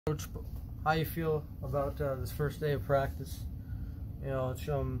Coach, how you feel about this first day of practice? You know,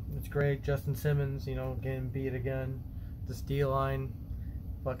 it's great. Justin Simmons, you know, getting beat again. This D line,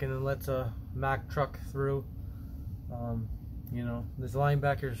 fucking lets a Mack truck through. You know, these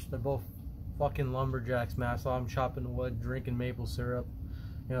linebackers, they're both fucking lumberjacks, man. I saw him chopping wood, drinking maple syrup.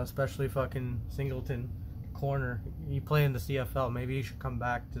 You know, especially fucking Singleton, corner. He played in the CFL. Maybe he should come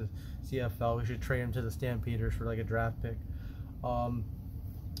back to CFL. We should trade him to the Stampeders for like a draft pick.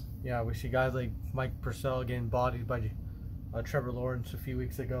 Yeah, we see guys like Mike Purcell getting bodied by Trevor Lawrence a few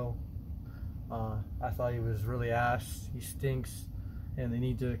weeks ago. I thought he was really ass. He stinks, and they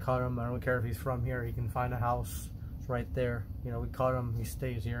need to cut him. I don't care if he's from here. He can find a house. It's right there. You know, we cut him. He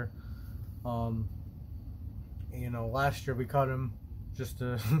stays here. You know, last year we cut him just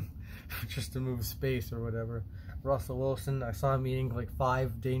to just to move space or whatever. Russell Wilson, I saw him eating like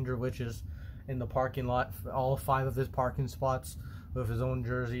 5 danger witches in the parking lot. All 5 of his parking spots with his own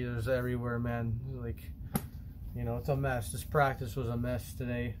jersey. There's everywhere, man. Like, you know, it's a mess. This practice was a mess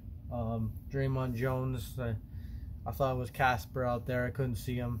today. Draymond Jones, I thought it was Casper out there. I couldn't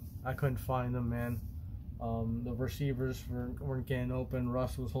see him. I couldn't find him, man. The receivers weren't getting open.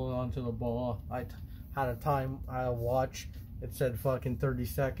 Russ was holding on to the ball. I had a watch. It said fucking 30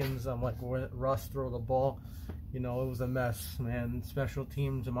 seconds. I'm like, Russ, throw the ball. You know, it was a mess, man. Special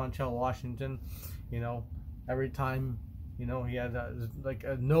teams in Montel Washington, you know, every time, you know, he had like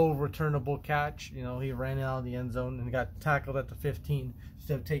a no returnable catch. You know, he ran out of the end zone and got tackled at the 15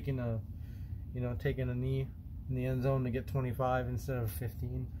 instead of taking a knee in the end zone to get 25 instead of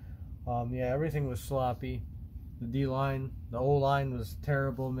 15. Yeah, everything was sloppy. The D-line, the O-line was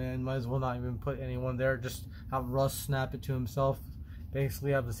terrible, man. Might as well not even put anyone there. Just have Russ snap it to himself.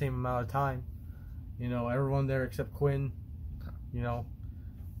 Basically have the same amount of time. You know, everyone there except Quinn. You know,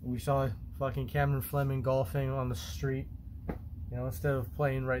 we saw fucking Cameron Fleming golfing on the street. You know, instead of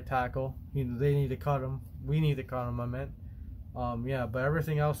playing right tackle. They need to cut him. We need to cut him, I meant. Yeah, but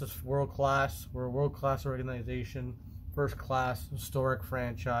everything else is world class. We're a world class organization. First class, historic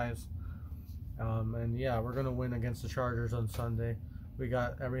franchise. And yeah, we're gonna win against the Chargers on Sunday. We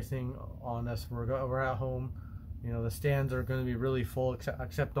got everything on us. We're at home. You know, the stands are gonna be really full.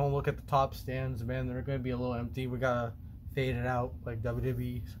 Except don't look at the top stands, man. They're gonna be a little empty. We gotta fade it out like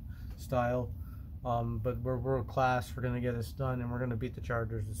WWE style. But we're world class. We're gonna get this done, and we're gonna beat the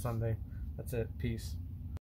Chargers this Sunday. That's it. Peace.